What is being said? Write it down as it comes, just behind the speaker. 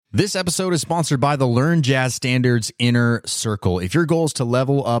This episode is sponsored by the Learn Jazz Standards Inner Circle. If your goal is to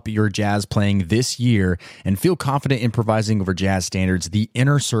level up your jazz playing this year and feel confident improvising over jazz standards, the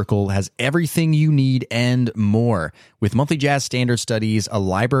Inner Circle has everything you need and more. With monthly jazz standard studies, a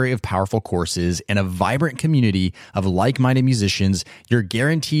library of powerful courses, and a vibrant community of like-minded musicians, you're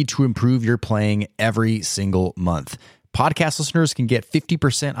guaranteed to improve your playing every single month. Podcast listeners can get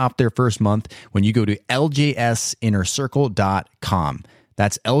 50% off their first month when you go to ljsinnercircle.com.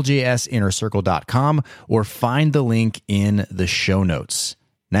 That's ljsinnercircle.com or find the link in the show notes.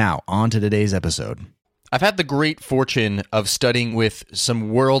 Now, on to today's episode. I've had the great fortune of studying with some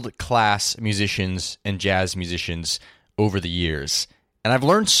world-class musicians and jazz musicians over the years. And I've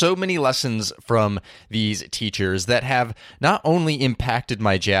learned so many lessons from these teachers that have not only impacted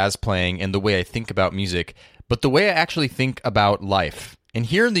my jazz playing and the way I think about music, but the way I actually think about life. And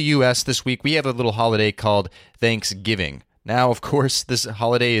here in the U.S. this week, we have a little holiday called Thanksgiving. Now, of course, this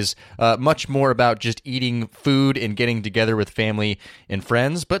holiday is much more about just eating food and getting together with family and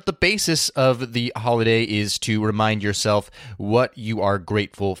friends, but the basis of the holiday is to remind yourself what you are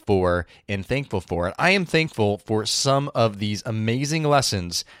grateful for and thankful for. And I am thankful for some of these amazing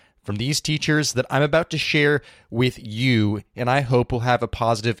lessons from these teachers that I'm about to share with you, and I hope will have a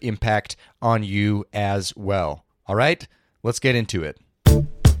positive impact on you as well. All right, let's get into it.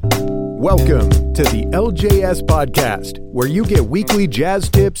 Welcome to the LJS Podcast, where you get weekly jazz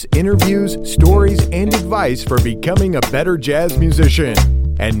tips, interviews, stories, and advice for becoming a better jazz musician.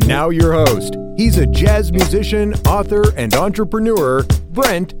 And now your host. He's a jazz musician, author, and entrepreneur,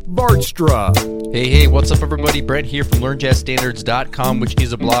 Brent Vaartstra. Hey, what's up, everybody? Brent here from LearnJazzStandards.com, which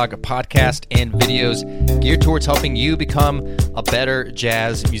is a blog, a podcast, and videos geared towards helping you become a better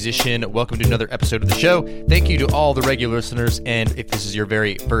jazz musician. Welcome to another episode of the show. Thank you to all the regular listeners, and if this is your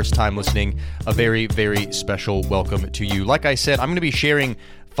very first time listening, a very, very special welcome to you. Like I said, I'm going to be sharing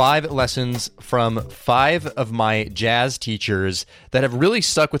 5 lessons from 5 of my jazz teachers that have really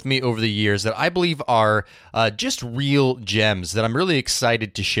stuck with me over the years that I believe are just real gems that I'm really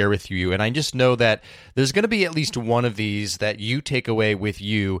excited to share with you. And I just know that there's going to be at least one of these that you take away with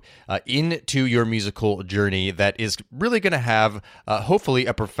you into your musical journey that is really going to have, hopefully,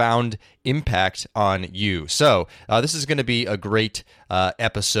 a profound impact on you. So this is going to be a great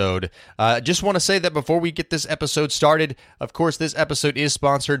episode. Just want to say that before we get this episode started, of course, this episode is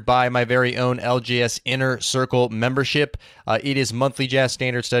sponsored by my very own LJS Inner Circle membership. It is monthly jazz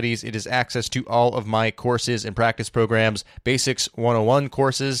standard studies. It is access to all of my courses and practice programs, Basics 101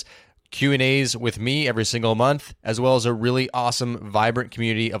 courses, Q&As with me every single month, as well as a really awesome, vibrant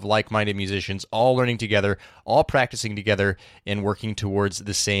community of like-minded musicians, all learning together, all practicing together, and working towards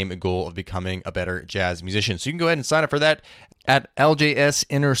the same goal of becoming a better jazz musician. So you can go ahead and sign up for that at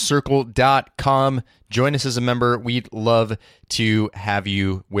ljsinnercircle.com. Join us as a member. We'd love to have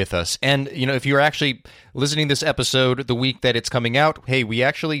you with us. And, if you're actually listening to this episode the week that it's coming out, hey, we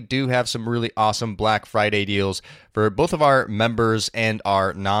actually do have some really awesome Black Friday deals for both of our members and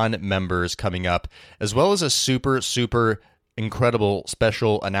our non-members coming up, as well as a super, super incredible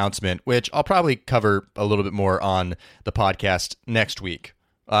special announcement, which I'll probably cover a little bit more on the podcast next week.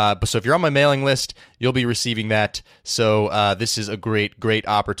 So if you're on my mailing list, you'll be receiving that. So this is a great, great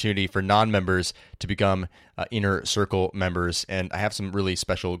opportunity for non-members to become Inner Circle members. And I have some really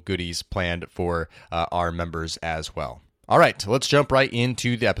special goodies planned for our members as well. All right, let's jump right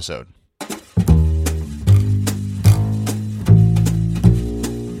into the episode.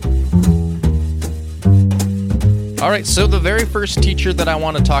 All right, so the very first teacher that I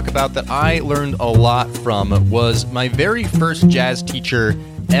want to talk about that I learned a lot from was my very first jazz teacher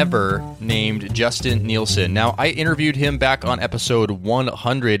ever, named Justin Nielsen. Now, I interviewed him back on episode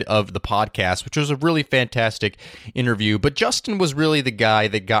 100 of the podcast, which was a really fantastic interview, but Justin was really the guy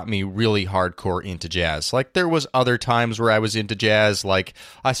that got me really hardcore into jazz. Like, there was other times where I was into jazz, like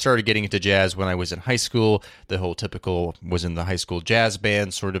I started getting into jazz when I was in high school, the whole typical was in the high school jazz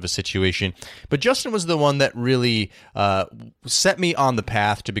band sort of a situation, but Justin was the one that really set me on the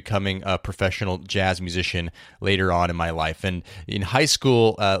path to becoming a professional jazz musician later on in my life. And in high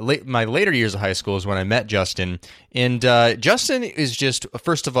school, my later years of high school is when I met Justin. And Justin is just,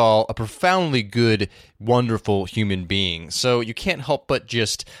 first of all, a profoundly good, wonderful human being. So you can't help but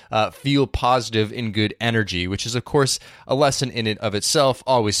just feel positive and good energy, which is, of course, a lesson in and of itself.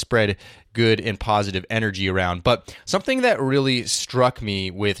 Always spread good and positive energy around. But something that really struck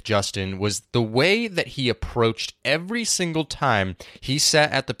me with Justin was the way that he approached every single time he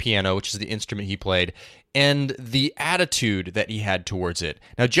sat at the piano, which is the instrument he played, and the attitude that he had towards it.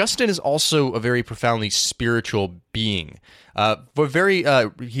 Now, Justin is also a very profoundly spiritual being.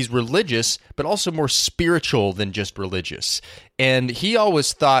 He's religious, but also more spiritual than just religious. And he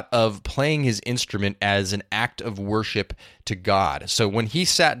always thought of playing his instrument as an act of worship to God. So when he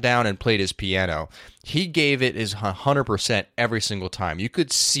sat down and played his piano, he gave it his 100% every single time. You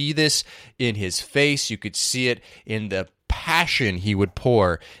could see this in his face. You could see it in the passion he would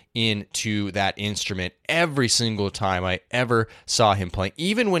pour into that instrument every single time I ever saw him playing,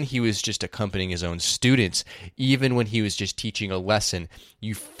 even when he was just accompanying his own students, even when he was just teaching a lesson.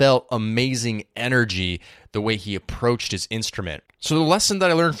 You felt amazing energy the way he approached his instrument. So the lesson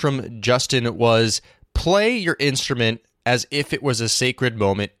that I learned from Justin was play your instrument as if it was a sacred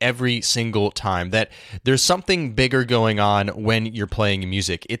moment every single time, that there's something bigger going on when you're playing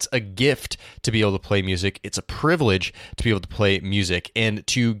music. It's a gift to be able to play music. It's a privilege to be able to play music, and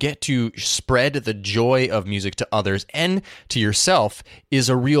to get to spread the joy of music to others and to yourself is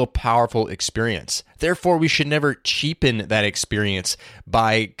a real powerful experience. Therefore, we should never cheapen that experience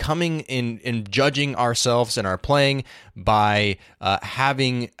by coming in and judging ourselves and our playing, by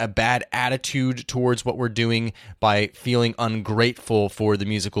having a bad attitude towards what we're doing, by feeling ungrateful for the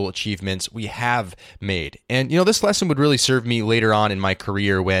musical achievements we have made. And, this lesson would really serve me later on in my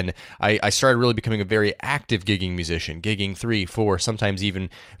career when I started really becoming a very active gigging musician, gigging 3, 4, sometimes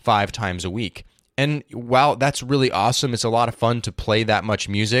even 5 times a week. And while that's really awesome, it's a lot of fun to play that much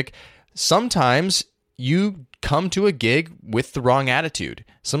music, sometimes you come to a gig with the wrong attitude.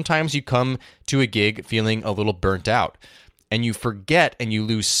 Sometimes you come to a gig feeling a little burnt out, and you forget and you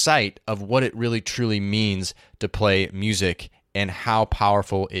lose sight of what it really truly means to play music and how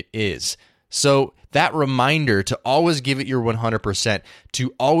powerful it is. So that reminder to always give it your 100%,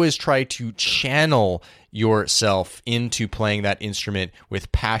 to always try to channel yourself into playing that instrument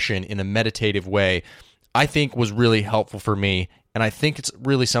with passion in a meditative way, I think was really helpful for me. And I think it's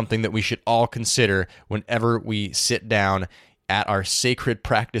really something that we should all consider whenever we sit down at our sacred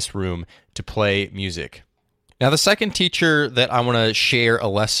practice room to play music. Now, the second teacher that I want to share a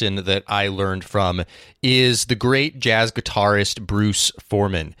lesson that I learned from is the great jazz guitarist Bruce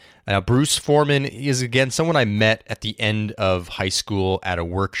Forman. Now, Bruce Forman is, again, someone I met at the end of high school at a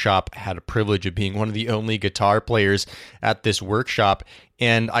workshop. I had a privilege of being one of the only guitar players at this workshop,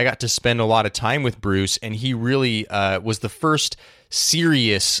 and I got to spend a lot of time with Bruce, and he really was the first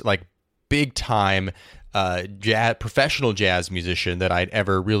serious, big-time professional jazz musician that I'd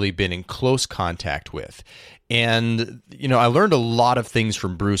ever really been in close contact with. And, I learned a lot of things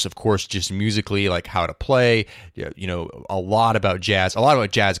from Bruce, of course, just musically, like how to play, a lot about jazz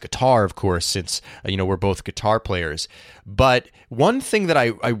guitar, of course, since, we're both guitar players. But one thing that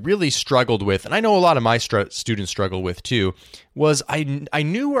I really struggled with, and I know a lot of my students struggle with too, was I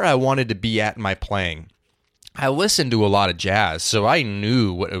knew where I wanted to be at in my playing. I listened to a lot of jazz, so I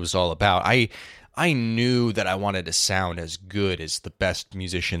knew what it was all about. I knew that I wanted to sound as good as the best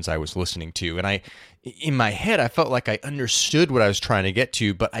musicians I was listening to. And in my head, I felt like I understood what I was trying to get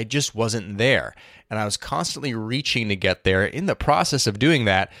to, but I just wasn't there. And I was constantly reaching to get there. In the process of doing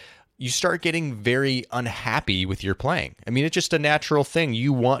that, you start getting very unhappy with your playing. I mean, it's just a natural thing.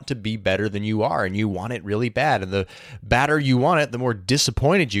 You want to be better than you are, and you want it really bad. And the badder you want it, the more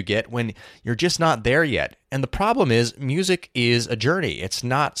disappointed you get when you're just not there yet. And the problem is, music is a journey. It's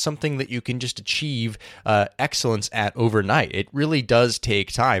not something that you can just achieve excellence at overnight. It really does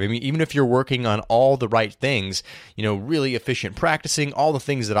take time. I mean, even if you're working on all the right things, really efficient practicing, all the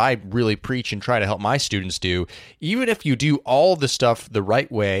things that I really preach and try to help my students do, even if you do all the stuff the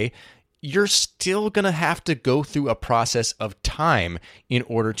right way, you're still going to have to go through a process of time in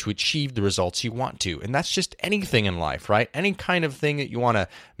order to achieve the results you want to. And that's just anything in life, right? Any kind of thing that you want to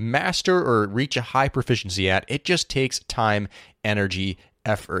master or reach a high proficiency at, it just takes time, energy,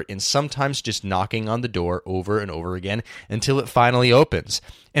 effort, and sometimes just knocking on the door over and over again until it finally opens.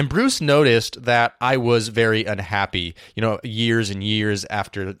 And Bruce noticed that I was very unhappy. Years and years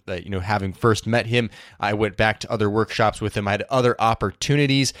after, having first met him, I went back to other workshops with him. I had other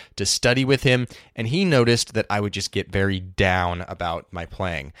opportunities to study with him, and he noticed that I would just get very down about my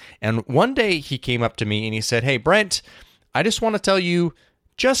playing. And one day he came up to me and he said, "Hey, Brent, I just want to tell you,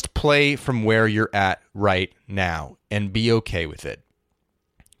 just play from where you're at right now and be okay with it.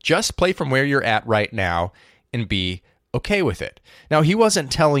 Just play from where you're at right now and be okay with it." Now, he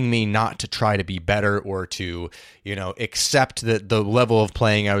wasn't telling me not to try to be better or to, accept that the level of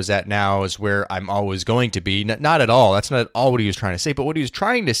playing I was at now is where I'm always going to be. Not at all. That's not at all what he was trying to say. But what he was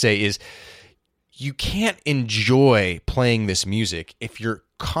trying to say is you can't enjoy playing this music if you're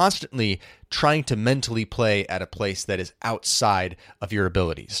constantly trying to mentally play at a place that is outside of your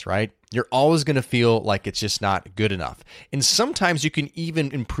abilities, right? You're always going to feel like it's just not good enough. And sometimes you can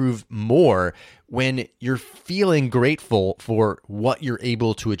even improve more when you're feeling grateful for what you're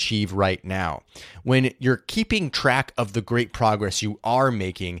able to achieve right now. When you're keeping track of the great progress you are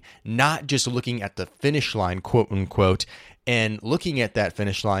making, not just looking at the finish line, quote unquote, and looking at that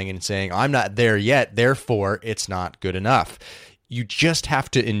finish line and saying, I'm not there yet, therefore it's not good enough. You just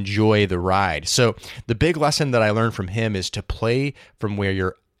have to enjoy the ride. So the big lesson that I learned from him is to play from where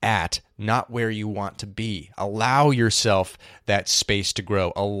you're at, not where you want to be. Allow yourself that space to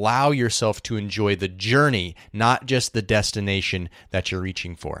grow. Allow yourself to enjoy the journey, not just the destination that you're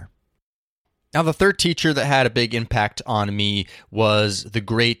reaching for. Now, the third teacher that had a big impact on me was the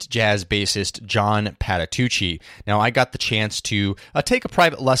great jazz bassist John Patitucci. Now, I got the chance to take a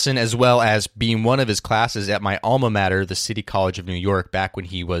private lesson as well as being one of his classes at my alma mater, the City College of New York, back when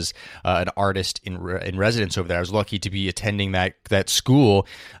he was an artist in residence over there. I was lucky to be attending that school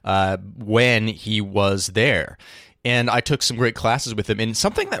when he was there. And I took some great classes with him. And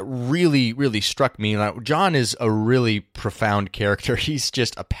something that really, really struck me, John is a really profound character. He's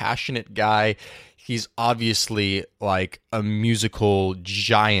just a passionate guy. He's obviously like a musical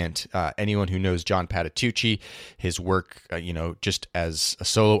giant. Anyone who knows John Patitucci, his work, just as a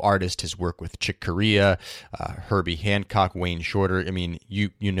solo artist, his work with Chick Corea, Herbie Hancock, Wayne Shorter. I mean,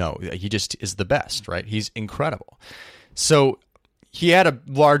 you know, he just is the best, right? He's incredible. So he had a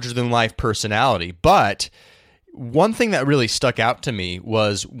larger-than-life personality, but one thing that really stuck out to me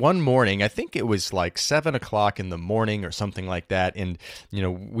was one morning, I think it was like 7 o'clock in the morning or something like that. And,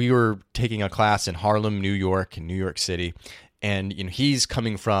 we were taking a class in Harlem, New York, in New York City. And, he's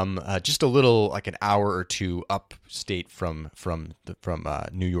coming from just a little, like an hour or two upstate from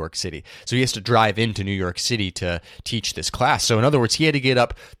New York City. So he has to drive into New York City to teach this class. So in other words, he had to get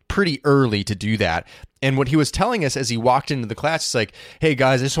up pretty early to do that. And what he was telling us as he walked into the class is like, hey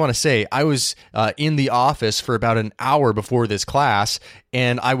guys, I just want to say I was in the office for about an hour before this class,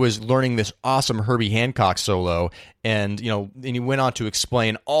 and I was learning this awesome Herbie Hancock solo. And, and he went on to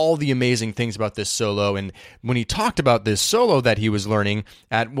explain all the amazing things about this solo. And when he talked about this solo that he was learning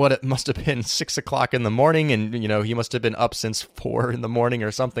at what it must have been 6 o'clock in the morning, and, he must have been up since 4 in the morning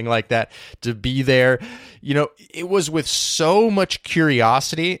or something like that to be there, it was with so much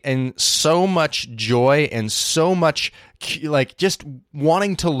curiosity and so much joy and so much like just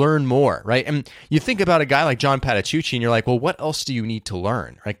wanting to learn more, right? And you think about a guy like John Patitucci and you're like, well, what else do you need to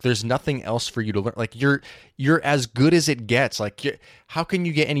learn? Like, there's nothing else for you to learn. Like, you're as good as it gets. Like, how can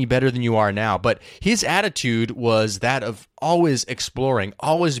you get any better than you are now? But his attitude was that of always exploring,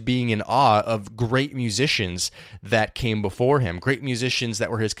 always being in awe of great musicians that came before him, great musicians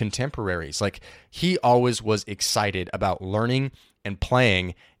that were his contemporaries. Like, he always was excited about learning and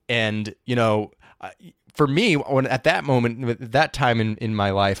playing. And, for me, when at that moment, at that time in my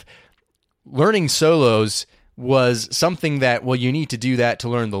life, learning solos was something that, well, you need to do that to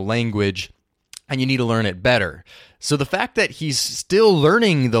learn the language, and you need to learn it better. So the fact that he's still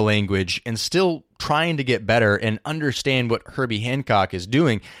learning the language and still trying to get better and understand what Herbie Hancock is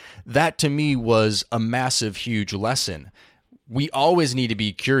doing, that to me was a massive, huge lesson. We always need to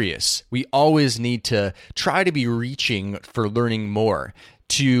be curious. We always need to try to be reaching for learning more,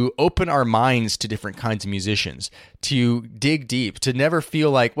 to open our minds to different kinds of musicians, to dig deep, to never feel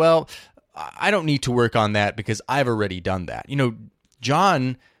like, well, I don't need to work on that because I've already done that.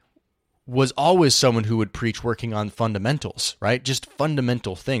 John was always someone who would preach working on fundamentals, right? Just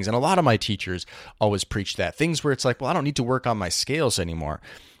fundamental things. And a lot of my teachers always preach that. Things where it's like, well, I don't need to work on my scales anymore.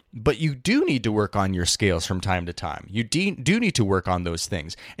 But you do need to work on your scales from time to time. You do need to work on those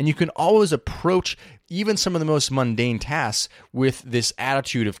things. And you can always approach even some of the most mundane tasks with this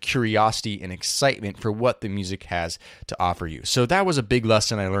attitude of curiosity and excitement for what the music has to offer you. So that was a big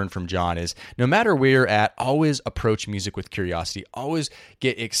lesson I learned from John, is no matter where you're at, always approach music with curiosity. Always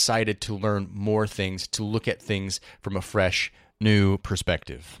get excited to learn more things, to look at things from a fresh, new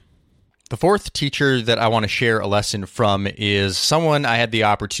perspective. The fourth teacher that I want to share a lesson from is someone I had the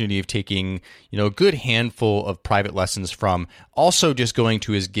opportunity of taking, a good handful of private lessons from, also just going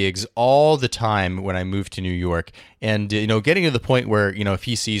to his gigs all the time when I moved to New York. And, getting to the point where, if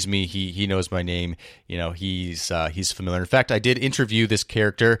he sees me, he knows my name, he's familiar. In fact, I did interview this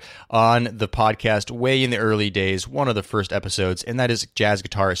character on the podcast way in the early days, one of the first episodes, and that is jazz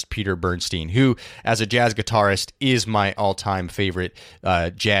guitarist Peter Bernstein, who, as a jazz guitarist, is my all-time favorite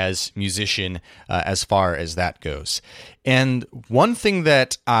jazz musician as far as that goes. And one thing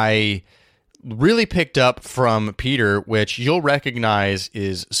that I really picked up from Peter, which you'll recognize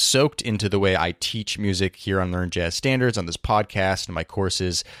is soaked into the way I teach music here on Learn Jazz Standards, on this podcast and my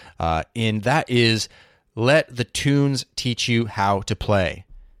courses, and that is let the tunes teach you how to play.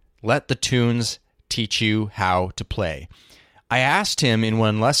 Let the tunes teach you how to play. I asked him in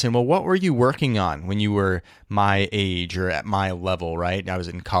one lesson, well, what were you working on when you were my age or at my level, right? I was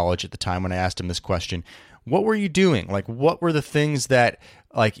in college at the time when I asked him this question. What were you doing? Like, what were the things that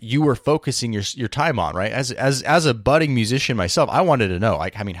like you were focusing your time on, right? As a budding musician myself, I wanted to know,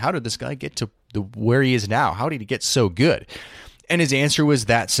 like, I mean, how did this guy get to where he is now? How did he get so good? And his answer was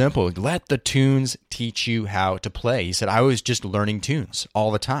that simple. Let the tunes teach you how to play. He said, I was just learning tunes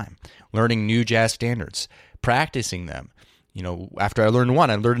all the time, learning new jazz standards, practicing them. You know, after I learned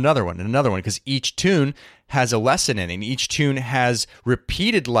one, I learned another one and another one, because each tune has a lesson in it, and each tune has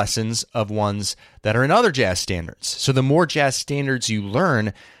repeated lessons of ones that are in other jazz standards. So the more jazz standards you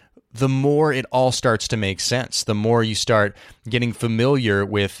learn, the more it all starts to make sense. The more you start getting familiar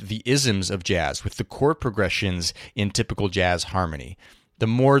with the isms of jazz, with the chord progressions in typical jazz harmony. The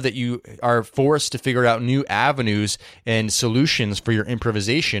more that you are forced to figure out new avenues and solutions for your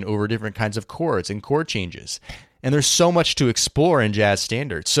improvisation over different kinds of chords and chord changes. And there's so much to explore in jazz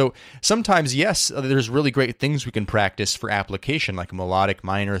standards. So sometimes, yes, there's really great things we can practice for application, like melodic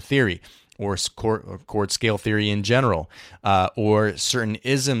minor theory or chord scale theory in general, or certain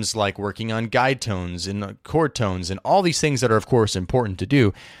isms like working on guide tones and chord tones and all these things that are, of course, important to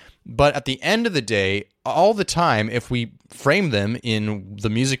do. But at the end of the day, all the time, if we frame them in the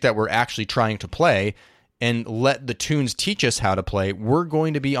music that we're actually trying to play, and let the tunes teach us how to play, we're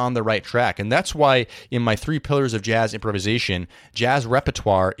going to be on the right track. And that's why in my 3 pillars of jazz improvisation, jazz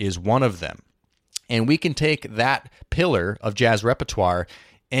repertoire is one of them. And we can take that pillar of jazz repertoire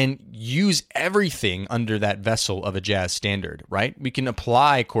and use everything under that vessel of a jazz standard, right? We can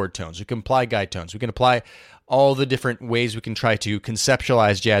apply chord tones, we can apply guide tones, we can apply all the different ways we can try to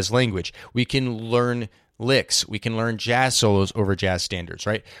conceptualize jazz language. We can learn licks. We can learn jazz solos over jazz standards,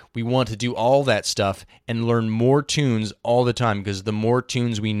 right? We want to do all that stuff and learn more tunes all the time, because the more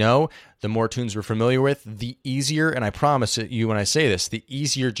tunes we know, the more tunes we're familiar with, the easier, and I promise you when I say this, the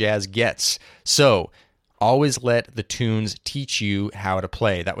easier jazz gets. So always let the tunes teach you how to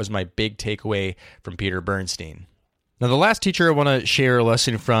play. That was my big takeaway from Peter Bernstein. Now, the last teacher I want to share a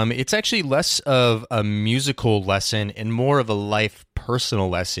lesson from, it's actually less of a musical lesson and more of a life personal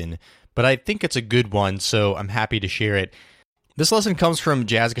lesson, but I think it's a good one, so I'm happy to share it. This lesson comes from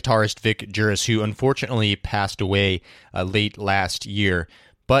jazz guitarist Vic Juris, who unfortunately passed away late last year.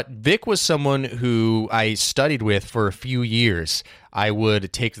 But Vic was someone who I studied with for a few years. I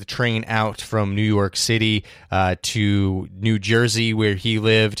would take the train out from New York City to New Jersey, where he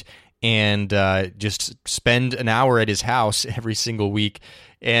lived, and just spend an hour at his house every single week.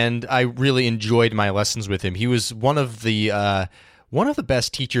 And I really enjoyed my lessons with him. He was one of the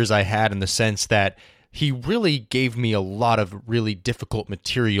best teachers I had, in the sense that he really gave me a lot of really difficult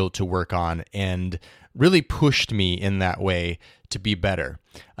material to work on and really pushed me in that way to be better.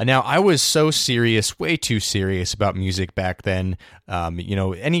 Now, I was so serious, way too serious about music back then.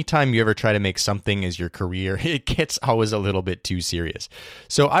 Anytime you ever try to make something as your career, it gets always a little bit too serious.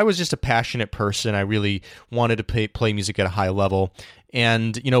 So I was just a passionate person. I really wanted to play music at a high level.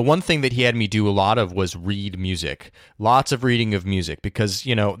 And, one thing that he had me do a lot of was read music. Lots of reading of music, because,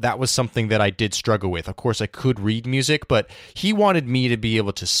 that was something that I did struggle with. Of course, I could read music, but he wanted me to be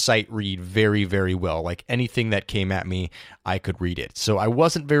able to sight read very, very well. Like anything that came at me, I could read it. So I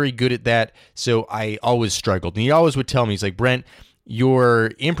wasn't very good at that, so I always struggled. And he always would tell me, he's like, Brent, your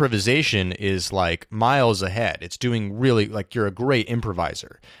improvisation is like miles ahead. It's doing really, like, you're a great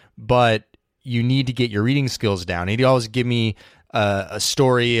improviser, but you need to get your reading skills down. And he'd always give me he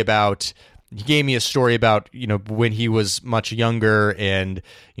gave me a story about, when he was much younger and,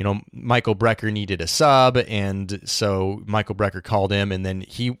 Michael Brecker needed a sub. And so Michael Brecker called him, and then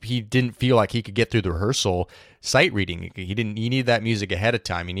he didn't feel like he could get through the rehearsal sight reading. He needed that music ahead of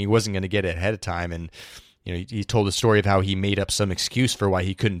time, and he wasn't going to get it ahead of time. And, he told a story of how he made up some excuse for why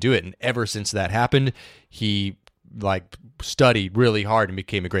he couldn't do it. And ever since that happened, he studied really hard and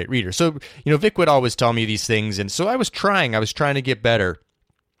became a great reader. So, Vic would always tell me these things. And so I was trying to get better.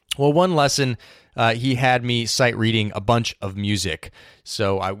 Well, one lesson, he had me sight reading a bunch of music.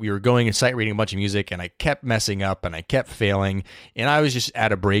 So we were going and sight reading a bunch of music, and I kept messing up and I kept failing, and I was just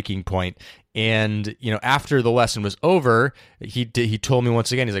at a breaking point. And, after the lesson was over, he told me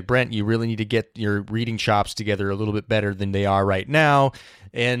once again, he's like, Brent, you really need to get your reading chops together a little bit better than they are right now.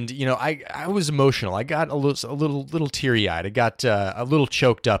 And, I was emotional. I got a little teary-eyed. I got a little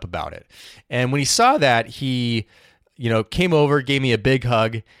choked up about it. And when he saw that, he, came over, gave me a big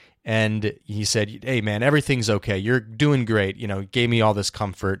hug, And he said, "Hey man, everything's okay. You're doing great." Gave me all this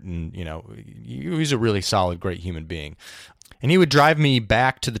comfort, and he was a really solid, great human being. And he would drive me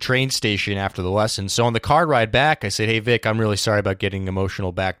back to the train station after the lesson. So on the car ride back, I said, "Hey Vic, I'm really sorry about getting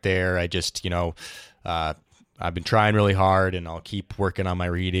emotional back there. I just, I've been trying really hard, and I'll keep working on my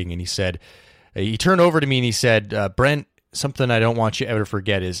reading." And he turned over to me and he said, "Brent, something I don't want you ever to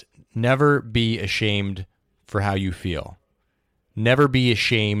forget is never be ashamed for how you feel. Never be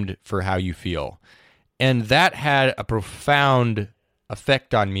ashamed for how you feel." And that had a profound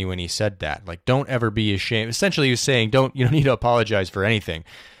effect on me when he said that. Like, don't ever be ashamed. Essentially, he was saying, you don't need to apologize for anything.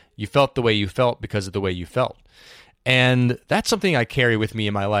 You felt the way you felt because of the way you felt. And that's something I carry with me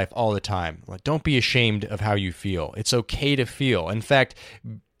in my life all the time. Like, don't be ashamed of how you feel. It's okay to feel. In fact,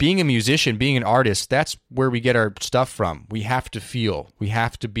 being a musician, being an artist, that's where we get our stuff from. We have to feel. We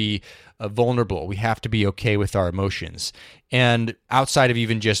have to be vulnerable. We have to be okay with our emotions. And outside of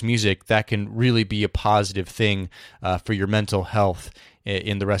even just music, that can really be a positive thing for your mental health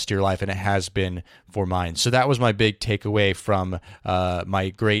in the rest of your life, and it has been for mine. So that was my big takeaway from my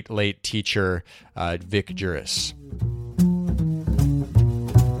great late teacher, Vic Juris.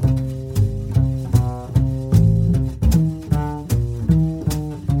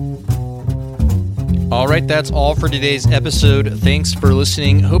 All right, that's all for today's episode. Thanks for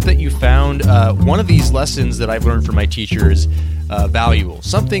listening. Hope that you found one of these lessons that I've learned from my teachers valuable,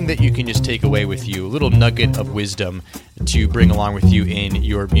 something that you can just take away with you, a little nugget of wisdom to bring along with you in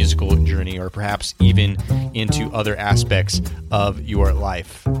your musical journey, or perhaps even into other aspects of your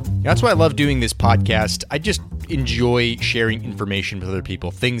life. That's why I love doing this podcast. I just enjoy sharing information with other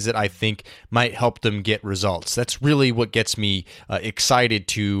people, things that I think might help them get results. That's really what gets me excited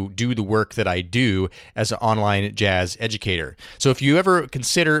to do the work that I do as an online jazz educator. So if you ever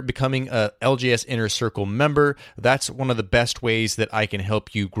consider becoming a LJS Inner Circle member, that's one of the best ways that I can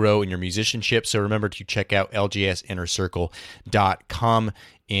help you grow in your musicianship. So remember to check out ljsinnercircle.com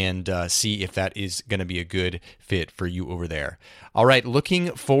and see if that is going to be a good fit for you over there. All right,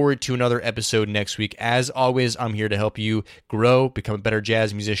 looking forward to another episode next week. As always, I'm here to help you grow, become a better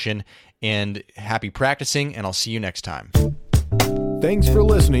jazz musician, and happy practicing, and I'll see you next time. Thanks for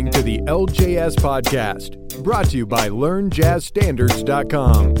listening to the LJS Podcast, brought to you by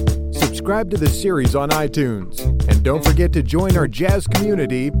LearnJazzStandards.com. Subscribe to the series on iTunes, and don't forget to join our jazz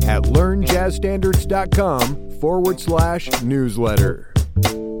community at LearnJazzStandards.com/newsletter.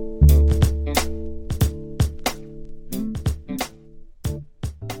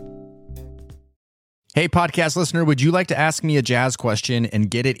 Hey, podcast listener, would you like to ask me a jazz question and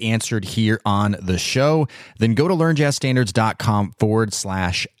get it answered here on the show? Then go to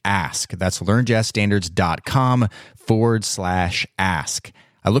LearnJazzStandards.com/ask. That's LearnJazzStandards.com/ask.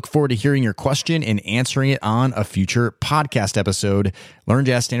 I look forward to hearing your question and answering it on a future podcast episode.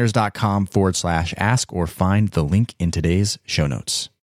 LearnJazzStandards.com/ask, or find the link in today's show notes.